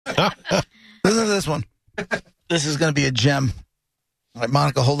Listen to this one. This is going to be a gem. All right,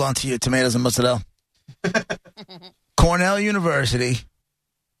 Monica, hold on to your tomatoes and mozzarella. Cornell University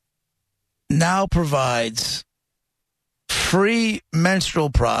now provides free menstrual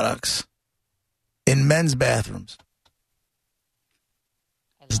products in men's bathrooms.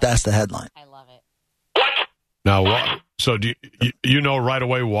 That's the headline. I love it. Now, what? So do you know right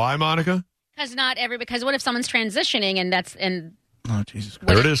away why, Monica? Because what if someone's transitioning Oh, Jesus Christ.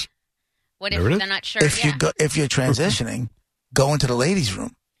 There it is. What if they're not sure? If you're transitioning, go into the ladies'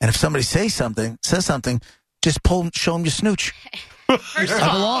 room, and if somebody says something, just show them your snooch. First of I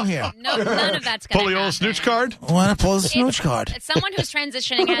all, belong here. No, none of that's going to happen. Pull the old snooch card? Why not pull the snooch card? Someone who's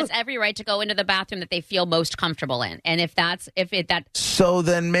transitioning has every right to go into the bathroom that they feel most comfortable in, and So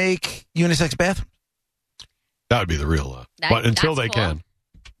then make unisex bathrooms. That would be the real. But until they can.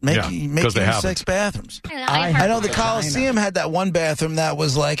 Make they unisex bathrooms. I know the Coliseum had that one bathroom that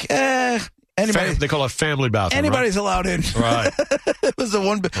was like, anybody. They call it family bathroom. Anybody's allowed in. Right. It was the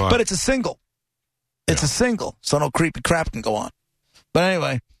one, but it's a single. It's a single, so no creepy crap can go on. But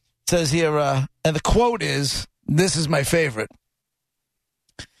anyway, it says here, and the quote is, this is my favorite.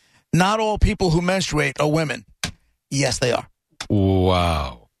 Not all people who menstruate are women. Yes, they are.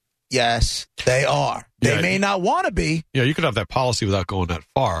 Wow. Yes, they are. They may not want to be. Yeah, you could have that policy without going that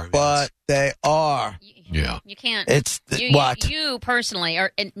far. But they are. You can't. It's what? You personally,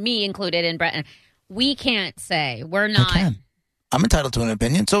 or me included in Breton, we can't say. We're not. I'm entitled to an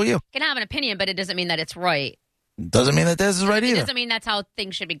opinion, so are you. You can have an opinion, but it doesn't mean that it's right. Doesn't mean that this is right either. It doesn't mean that's how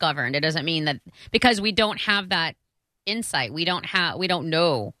things should be governed. It doesn't mean that because we don't have that insight. We don't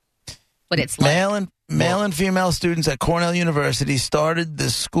know what it's like. Male and female students at Cornell University started the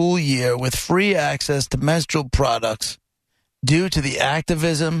school year with free access to menstrual products due to the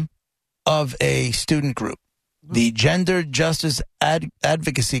activism of a student group. The Gender Justice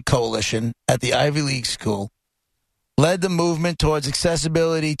Advocacy Coalition at the Ivy League school led the movement towards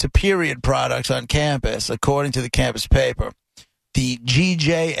accessibility to period products on campus, according to the campus paper. The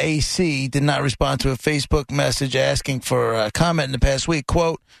GJAC did not respond to a Facebook message asking for a comment in the past week.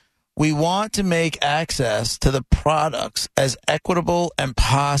 Quote, "We want to make access to the products as equitable and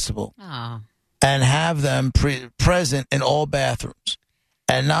possible and have them present in all bathrooms.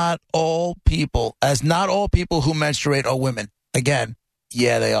 And not all people who menstruate are women." Again,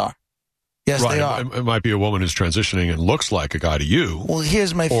 yeah, they are. Yes, they are. It might be a woman who's transitioning and looks like a guy to you. Well,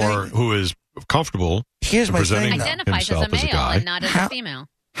 here's my thing. Or who is comfortable presenting identifies himself as a male guy. and not as a female.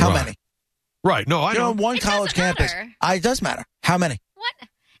 How many? Right. No, I know. On one college campus. It does matter. How many? What?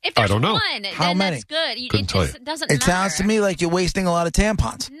 If there's I don't know. one, How then many? that's good. Couldn't tell you. It doesn't matter. It sounds to me like you're wasting a lot of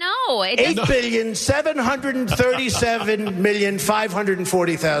tampons. No, it doesn't.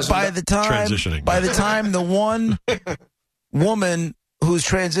 8,737,540,000. By the time the one woman who's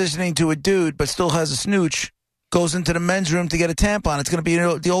transitioning to a dude but still has a snooch goes into the men's room to get a tampon, it's going to be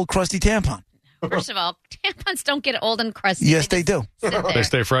the old crusty tampon. First of all, tampons don't get old and crusty. Yes, they do. They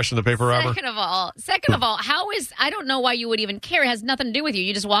stay fresh in the paper wrapper? Second of all, I don't know why you would even care. It has nothing to do with you.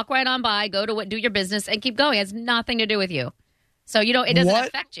 You just walk right on by, do your business, and keep going. It has nothing to do with you. So, it doesn't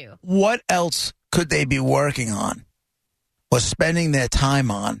affect you. What else could they be working on or spending their time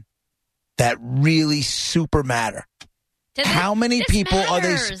on that really super matter? How many people are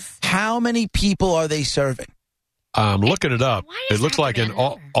they serving? I'm looking it up. Why It is looks that like in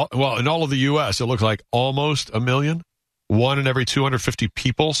gonna all of the U.S., it looks like almost 1 million. 1 in every 250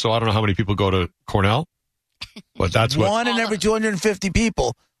 people. So I don't know how many people go to Cornell, but that's what 1 in every 250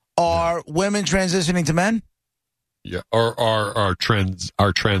 people are women transitioning to men. Yeah, or are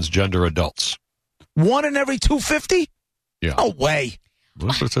transgender adults. 1 in every 250? Yeah. No way.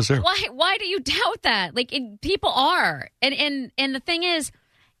 That's what it says here. Why do you doubt that? People are, and the thing is,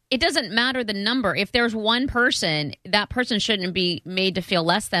 it doesn't matter the number. If there's one person, that person shouldn't be made to feel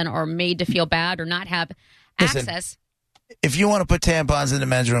less than or made to feel bad or not have access. If you want to put tampons in the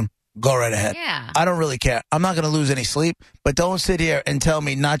men's room, go right ahead. Yeah. I don't really care. I'm not going to lose any sleep, but don't sit here and tell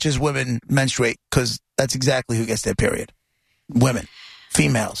me not just women menstruate, because that's exactly who gets their period. Women.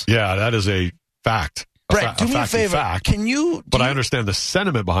 Females. Yeah, that is a fact. Brett, do me a favor. I understand the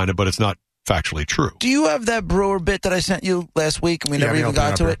sentiment behind it, but it's not factually true. Do you have that Brewer bit that I sent you last week and we never even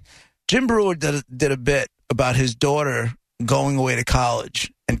got to it? Jim Brewer did a bit about his daughter going away to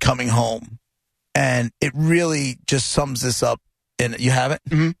college and coming home. And it really just sums this up. You have it?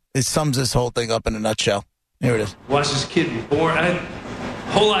 Mm-hmm. It sums this whole thing up in a nutshell. Here it is. Watch this kid be born. I had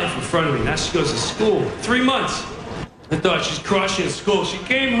whole life in front of me. Now she goes to school. 3 months. I thought she's crushing at school. She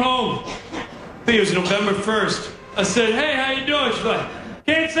came home. I think it was November 1st. I said, "Hey, how you doing?" She's like,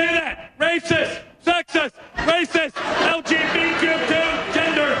 "Can't say that. Racist, sexist, racist, LGBTQ2,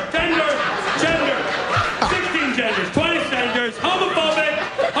 gender,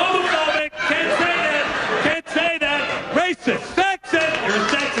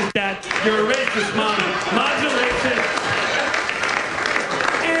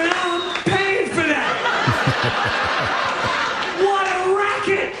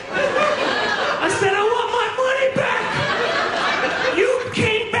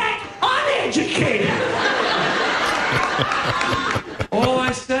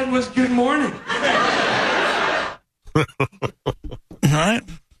 right?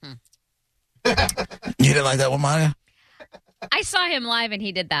 You didn't like that one, Maya? I saw him live, and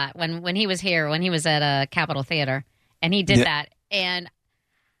he did that when he was here, when he was at Capitol Theater, and he did that. And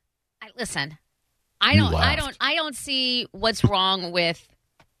I don't see what's wrong with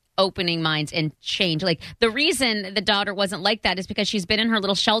opening minds and change. Like, the reason the daughter wasn't like that is because she's been in her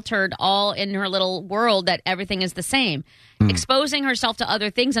little sheltered, all in her little world that everything is the same. Exposing herself to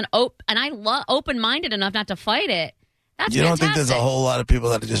other things and I open-minded enough not to fight it. That's You don't fantastic. think there's a whole lot of people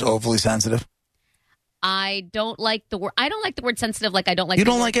that are just overly sensitive? I don't like the word. I don't like the word sensitive. Like I don't like. You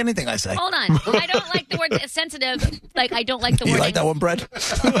don't like anything I say. Hold on. I don't like the word sensitive. Like I don't like the word. You like that one, Brett?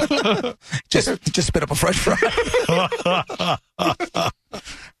 just spit up a French fry.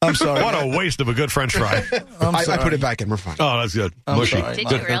 I'm sorry. What a waste of a good French fry. I put it back in. We're fine. Oh, that's good. Mushy. Sorry.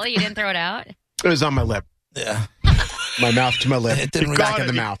 Did you really? You didn't throw it out? It was on my lip. Yeah. My mouth to my lip. It didn't back reach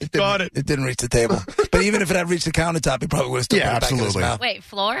in the mouth. It didn't reach the table. But even if it had reached the countertop, he probably would have still put it back in his mouth. Wait,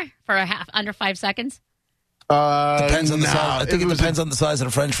 floor for under 5 seconds? Depends on the size. I think it depends on the size of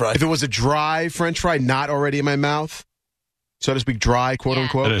the French fry. If it was a dry French fry, not already in my mouth, so to speak, dry, quote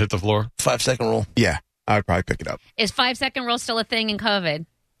unquote. Did it hit the floor? 5-second rule. Yeah, I'd probably pick it up. Is 5-second rule still a thing in COVID?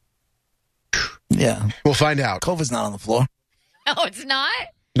 Yeah. We'll find out. COVID's not on the floor. No, it's not?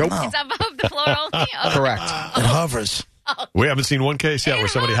 Nope. No. It's above the floor only? Oh. Correct. It hovers. We haven't seen one case yet where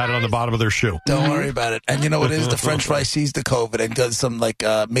somebody had it on the bottom of their shoe. Don't worry about it. And you know what it is? The French fry sees the COVID and does some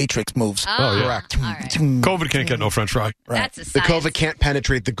Matrix moves. Oh, yeah. Correct. All right. COVID can't get no French fry. That's a The science. COVID can't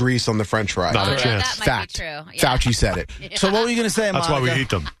penetrate the grease on the French fry. Not a chance. That might Fact. be true. Yeah. Fauci said it. So what were you going to say, That's why Monica? we eat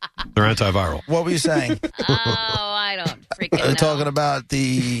them. They're antiviral. What were you saying? Oh, I don't freaking know. Talking about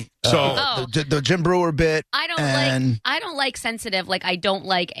the the Jim Brewer bit. I and don't like sensitive. Like I don't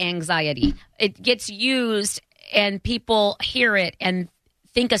like anxiety. It gets used and people hear it and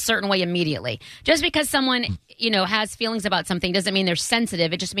think a certain way immediately. Just because someone, has feelings about something doesn't mean they're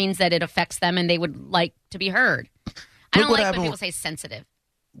sensitive. It just means that it affects them and they would like to be heard. I don't like when people say sensitive.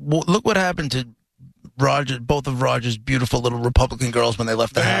 Well, look what happened to both of Roger's beautiful little Republican girls when they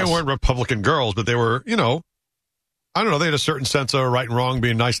left the house. They weren't Republican girls, but they were, I don't know. They had a certain sense of right and wrong,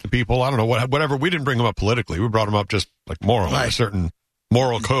 being nice to people. I don't know, whatever. We didn't bring them up politically. We brought them up just like morally, a certain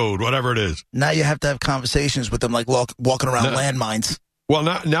moral code, whatever it is. Now you have to have conversations with them like walking around landmines. Well,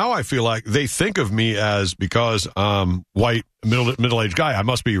 now I feel like they think of me as, because white, middle-aged guy, I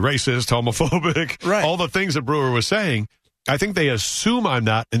must be racist, homophobic, right. All the things that Brewer was saying. I think they assume I'm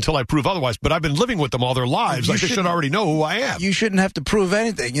not until I prove otherwise, but I've been living with them all their lives. They should already know who I am. You shouldn't have to prove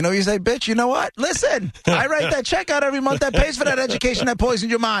anything. You say, bitch, you know what? Listen, I write that check out every month that pays for that education that poisoned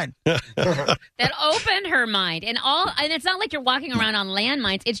your mind. That opened her mind. And it's not like you're walking around on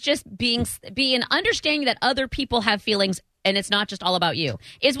landmines. It's just being understanding that other people have feelings and it's not just all about you.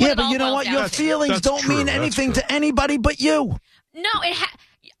 Is what but you know what? Your feelings don't mean anything to anybody but you. No,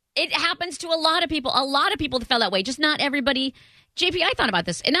 it happens to a lot of people. A lot of people feel that way. Just not everybody. JP, I thought about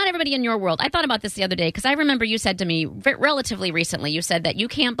this, and not everybody in your world. I thought about this the other day because I remember you said to me relatively recently, you said that you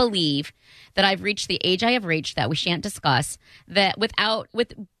can't believe that I've reached the age I have reached that we shan't discuss, that with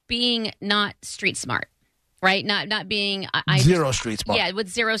being not street smart, right? Not being zero street smart. Yeah, with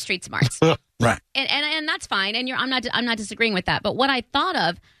zero street smarts. Right. And that's fine. And I'm not disagreeing with that. But what I thought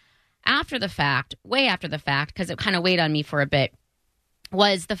of after the fact, way after the fact, because it kind of weighed on me for a bit,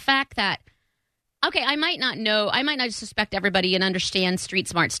 was the fact that, okay, I might not suspect everybody and understand street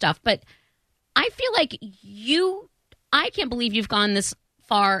smart stuff, but I feel like I can't believe you've gone this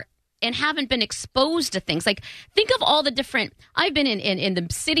far and haven't been exposed to things. Like, think of all the different, I've been in the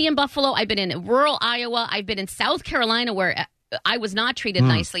city in Buffalo, I've been in rural Iowa, I've been in South Carolina where I was not treated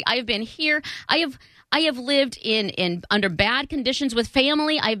nicely. I have been here. I have lived in under bad conditions with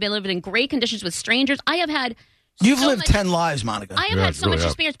family. I've been living in great conditions with strangers. I have had You've lived 10 lives, Monica. I have had so much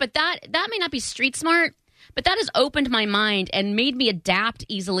experience, but that may not be street smart, but that has opened my mind and made me adapt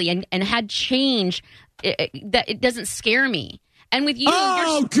easily and had change that it doesn't scare me. And with you,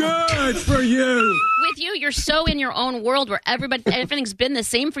 good for you. With you, you're so in your own world where everything's been the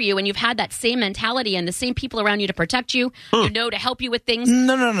same for you, and you've had that same mentality and the same people around you to protect you, to help you with things.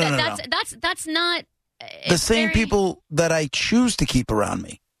 No. That's not the same people that I choose to keep around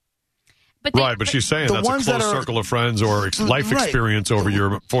me. But she's saying that's a close circle of friends or life experience over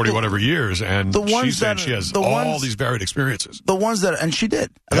your 40 whatever years, and she's saying she has all these varied experiences. The ones that, and she did.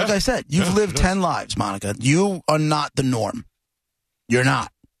 Like I said, you've lived 10 lives, Monica. You are not the norm. You're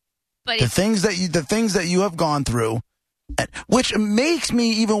not. But the things that you have gone through, which makes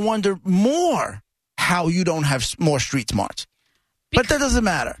me even wonder more how you don't have more street smarts. But that doesn't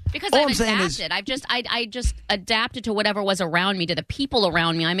matter. Because I've adapted. I just adapted to whatever was around me, to the people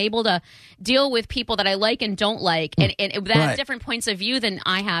around me. I'm able to deal with people that I like and don't like, and that have different points of view than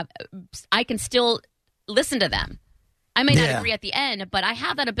I have. I can still listen to them. I may not agree at the end, but I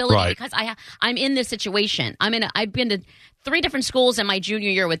have that ability because I'm in this situation. I've been to 3 different schools in my junior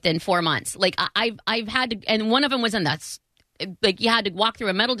year within 4 months. Like I've had to, and one of them was in that. Like you had to walk through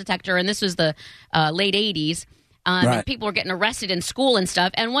a metal detector, and this was the late 80s. And people were getting arrested in school and stuff.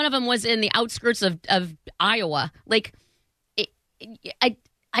 And one of them was in the outskirts of Iowa. Like, I've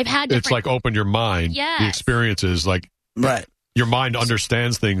had different... It's like open your mind. Yes. The experiences, like, your mind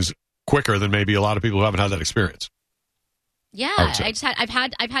understands things quicker than maybe a lot of people who haven't had that experience. Yeah, I've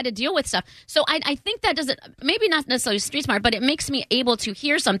had to deal with stuff. So I think that doesn't, maybe not necessarily street smart, but it makes me able to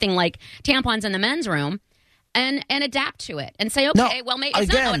hear something like tampons in the men's room and adapt to it and say, okay, well, maybe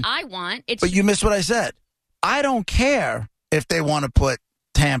it's not what I want. But you missed what I said. I don't care if they want to put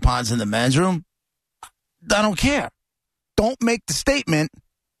tampons in the men's room. I don't care. Don't make the statement,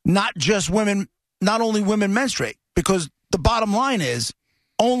 not only women menstruate, because the bottom line is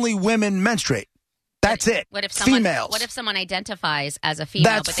only women menstruate. That's it. Females. What if someone identifies as a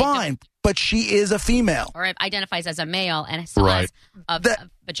female? That's fine, but she is a female. Or identifies as a male and still has a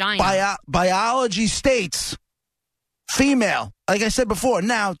vagina. Biology states female. Like I said before,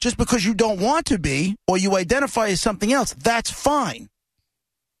 now, just because you don't want to be or you identify as something else, that's fine.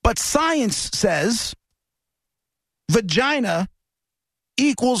 But science says vagina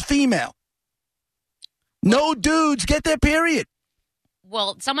equals female. No dudes get their period.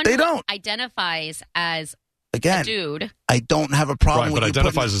 Well, someone who identifies as a dude. I don't have a problem with but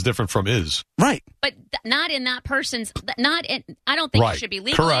identifies as different from is. Right. But not in that person's, I don't think it should be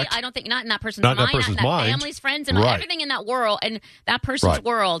legally. Correct. I don't think, not in that person's mind, not in that family's, friends, and everything in that world, and that person's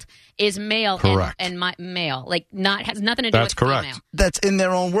world is male and male. Like, has nothing to do with female. That's in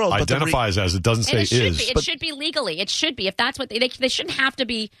their own world. Identifies as, it doesn't say is. It should be legally. It should be. If that's what they shouldn't have to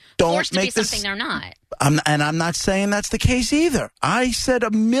be forced to be something they're not. I'm not saying that's the case either. I said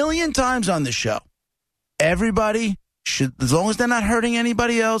 1,000,000 times on the show, everybody should, as long as they're not hurting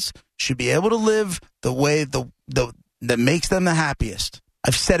anybody else, should be able to live the way that makes them the happiest.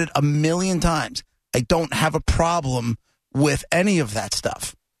 I've said it 1,000,000 times. I don't have a problem with any of that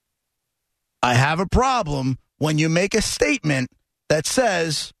stuff. I have a problem when you make a statement that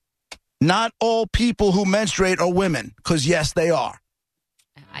says not all people who menstruate are women, because yes, they are.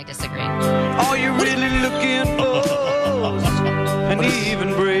 I disagree. Are you really looking for an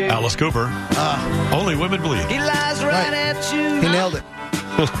even break? Alice Cooper. Only women bleed. He lies right at you. He nailed it.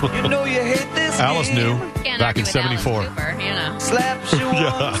 You know you hate this Alice game. knew Can't back in argue with '74. Alice Cooper, you know. Slaps you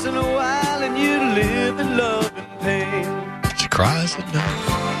once in a while and you live in love and pain. She cries at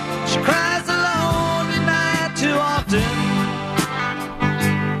night. She cries alone at night too often.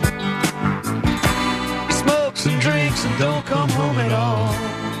 He smokes and drinks and don't come home at all.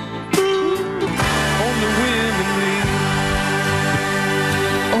 Only women bleed.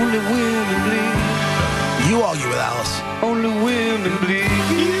 Only women bleed. You argue with Alice. Only women bleed.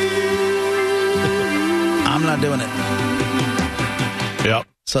 I'm not doing it. Yep.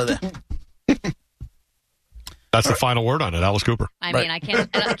 So that's the final word on it, Alice Cooper. I mean, I can't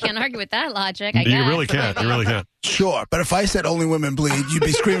argue with that logic. You really can't. You really can't. Sure, but if I said only women bleed, you'd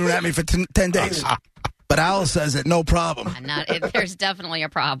be screaming at me for 10 days. But Alice says it, no problem. There's definitely a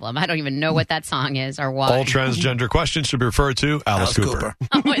problem. I don't even know what that song is or why. All transgender questions should be referred to Alice Cooper.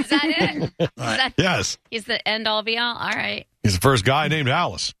 Oh, is that it? Yes. He's the end all be all? All right. He's the first guy named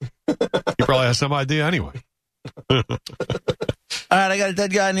Alice. He probably has some idea anyway. All right, I got a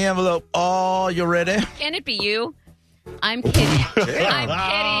dead guy in the envelope. Oh, you ready? Can it be you? I'm kidding.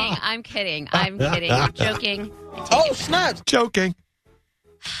 I'm kidding. I'm joking. Oh, snap. Joking.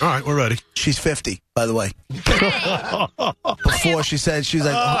 All right, we're ready. She's 50, by the way. Hey. Before she said she's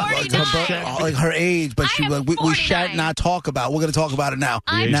like her age, but she like we shan't not talk about. We're going to talk about it now.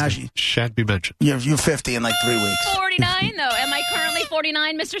 Now she shan't be mentioned. You're 50 in like 3 weeks. 49 though. Am I currently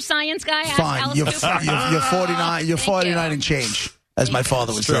 49, Mr. Science Guy? Fine. You're 49. You're 49 and change, as my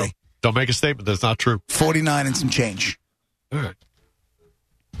father would say. Don't make a statement that's not true. 49 and some change. All right.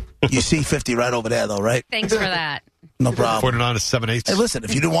 You see 50 right over there, though, right? Thanks for that. No problem. 49 is 7/8. Hey, listen,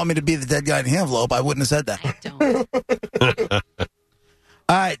 if you didn't want me to be the dead guy in the envelope, I wouldn't have said that. I don't.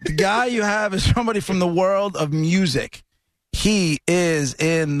 All right, the guy you have is somebody from the world of music. He is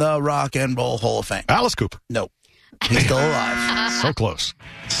in the Rock and Roll Hall of Fame. Alice Cooper. No. He's still alive. So close.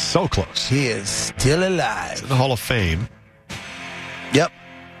 So close. He is still alive. He's in the Hall of Fame. Yep.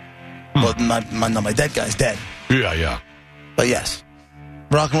 Well, my dead guy's dead. Yeah. But yes.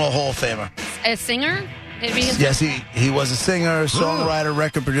 Rock and Roll Hall of Famer. A singer? Yes, he was a singer, songwriter,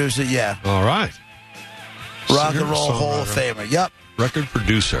 record producer. Yeah. All right. Rock and Roll Hall of Famer. Yep. Record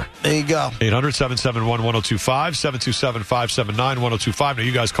producer. There you go. 800-771-1025, 727-579-1025. Now,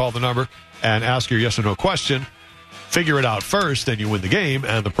 you guys call the number and ask your yes or no question. Figure it out first, then you win the game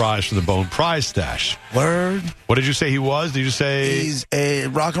and the prize from the Bone Prize Stash. Word. What did you say he was? Did you say... He's a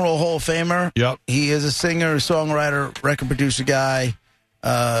Rock and Roll Hall of Famer. Yep. He is a singer, songwriter, record producer guy,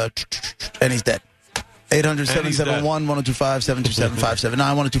 and he's dead. 800-771-1025,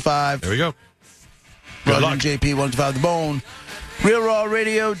 727-579-1025. There we go. Roger and JP, 1025 The Bone. Real Raw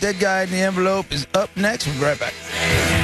Radio, Dead Guy in the Envelope is up next. We'll be right back.